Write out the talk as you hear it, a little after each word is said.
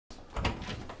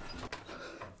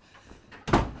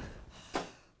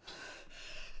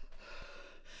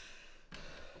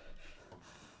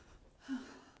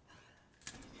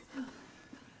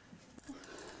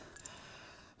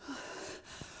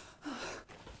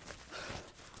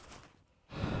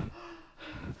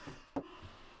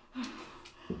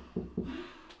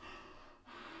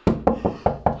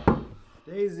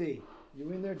Daisy, you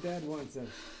in there? Dad wants us.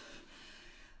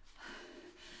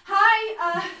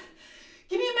 Hi,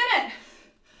 give me a minute.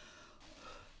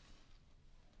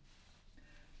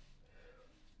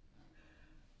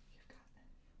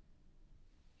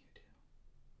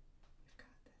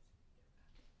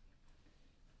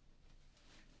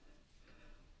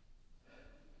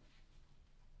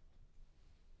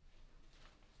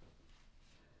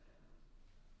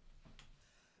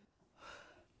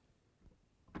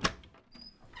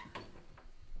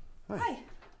 Hi.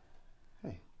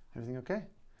 Hey, everything okay?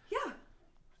 Yeah.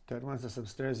 Dad wants us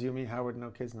upstairs. You, me, Howard,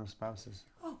 no kids, no spouses.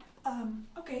 Oh,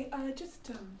 okay,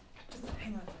 just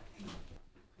hang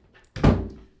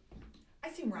on.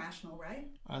 I seem rational, right?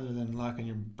 Other than locking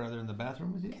your brother in the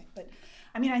bathroom with you? Okay, but,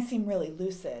 I mean, I seem really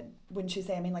lucid. Wouldn't you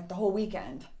say? I mean, like the whole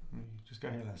weekend. You just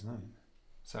got here last night.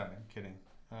 Sorry, I'm kidding.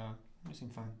 You seem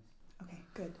fine. Okay,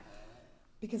 good.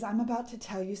 Because I'm about to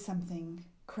tell you something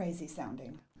crazy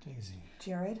sounding. Daisy.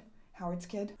 Jared, Howard's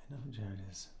kid. I know who Jared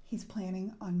is. He's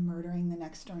planning on murdering the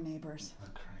next door neighbors. Oh,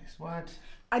 Christ. What?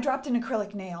 I dropped an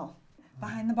acrylic nail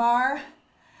behind the bar.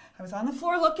 I was on the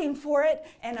floor looking for it,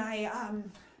 and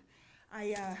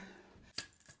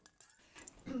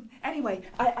anyway,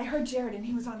 I heard Jared, and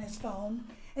he was on his phone.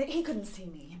 He couldn't see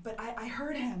me, but I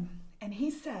heard him, and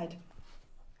he said,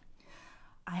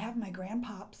 I have my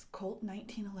grandpop's Colt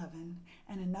 1911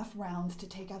 and enough rounds to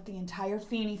take out the entire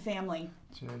Feeney family.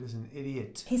 Jared is an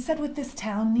idiot. He said what this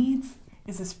town needs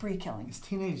is a spree killing. It's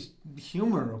teenage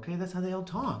humor, okay? That's how they all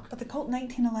talk. But the Colt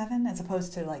 1911, as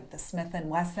opposed to like the Smith &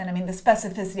 Wesson, I mean, the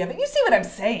specificity of it, you see what I'm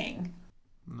saying?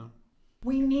 No.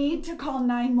 We need to call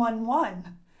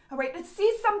 911. All right, let's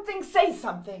see something, say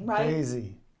something, right?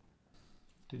 Daisy.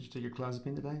 Did you take your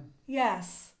clozapine today?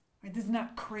 Yes. Right, this is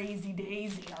not crazy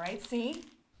Daisy, all right? See?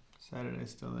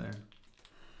 Saturday's still there.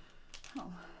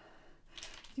 Oh.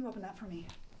 Can you open that for me?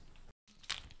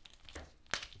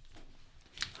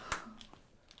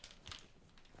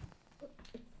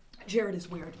 Jared is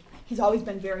weird. He's always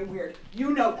been very weird.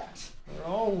 You know that. They're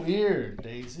all weird,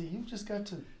 Daisy. You just got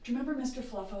to... Do you remember Mr.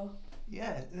 Fluffo?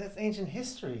 Yeah, that's ancient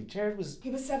history. Jared was... He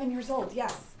was 7 years old,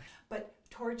 yes. But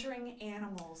torturing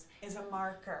animals is a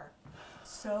marker.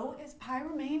 So is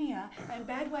pyromania and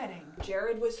bedwetting.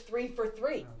 Jared was 3 for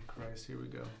 3. Oh, Christ, here we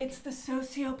go. It's the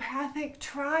sociopathic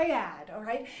triad, all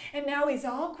right? And now he's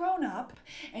all grown up,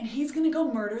 and he's gonna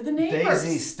go murder the neighbors.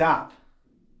 Daisy, stop.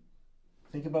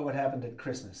 Think about what happened at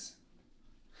Christmas.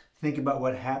 Think about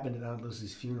what happened at Aunt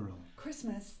Lucy's funeral.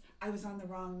 Christmas, I was on the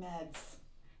wrong meds.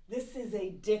 This is a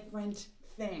different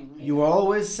thing. You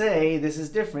always say this is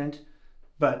different,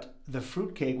 but the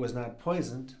fruitcake was not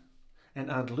poisoned, and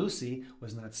Aunt Lucy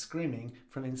was not screaming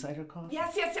from inside her coffin.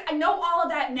 Yes, I know all of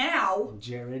that now. And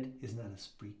Jared is not a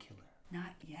spree killer.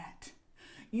 Not yet.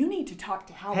 You need to talk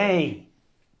to Howard. Hey,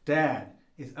 Dad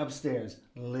is upstairs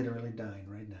literally dying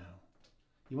right now.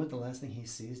 You want the last thing he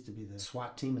sees to be the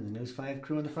SWAT team and the News 5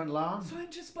 crew on the front lawn? So I'm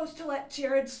just supposed to let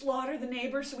Jared slaughter the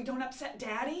neighbors so we don't upset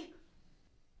Daddy?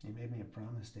 You made me a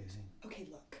promise, Daisy. Okay,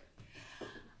 look.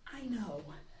 I know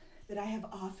that I have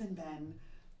often been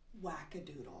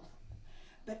wackadoodle.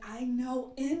 But I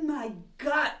know in my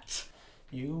gut.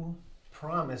 You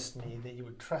promised me that you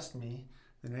would trust me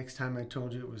the next time I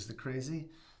told you it was the crazy.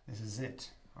 This is it.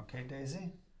 Okay,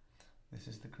 Daisy? This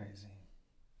is the crazy.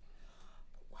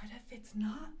 What if it's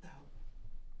not,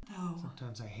 though? No.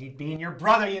 Sometimes I hate being your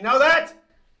brother, you know that?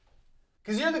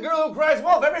 Because you're the girl who cries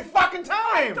wolf every fucking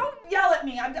time! Don't yell at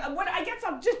me. I guess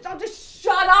I'll just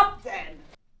shut up then.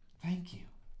 Thank you.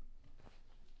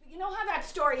 You know how that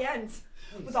story ends?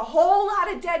 With a whole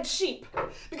lot of dead sheep.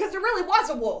 Because there really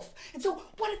was a wolf. And so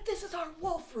what if this is our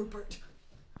wolf, Rupert?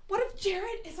 What if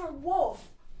Jared is our wolf?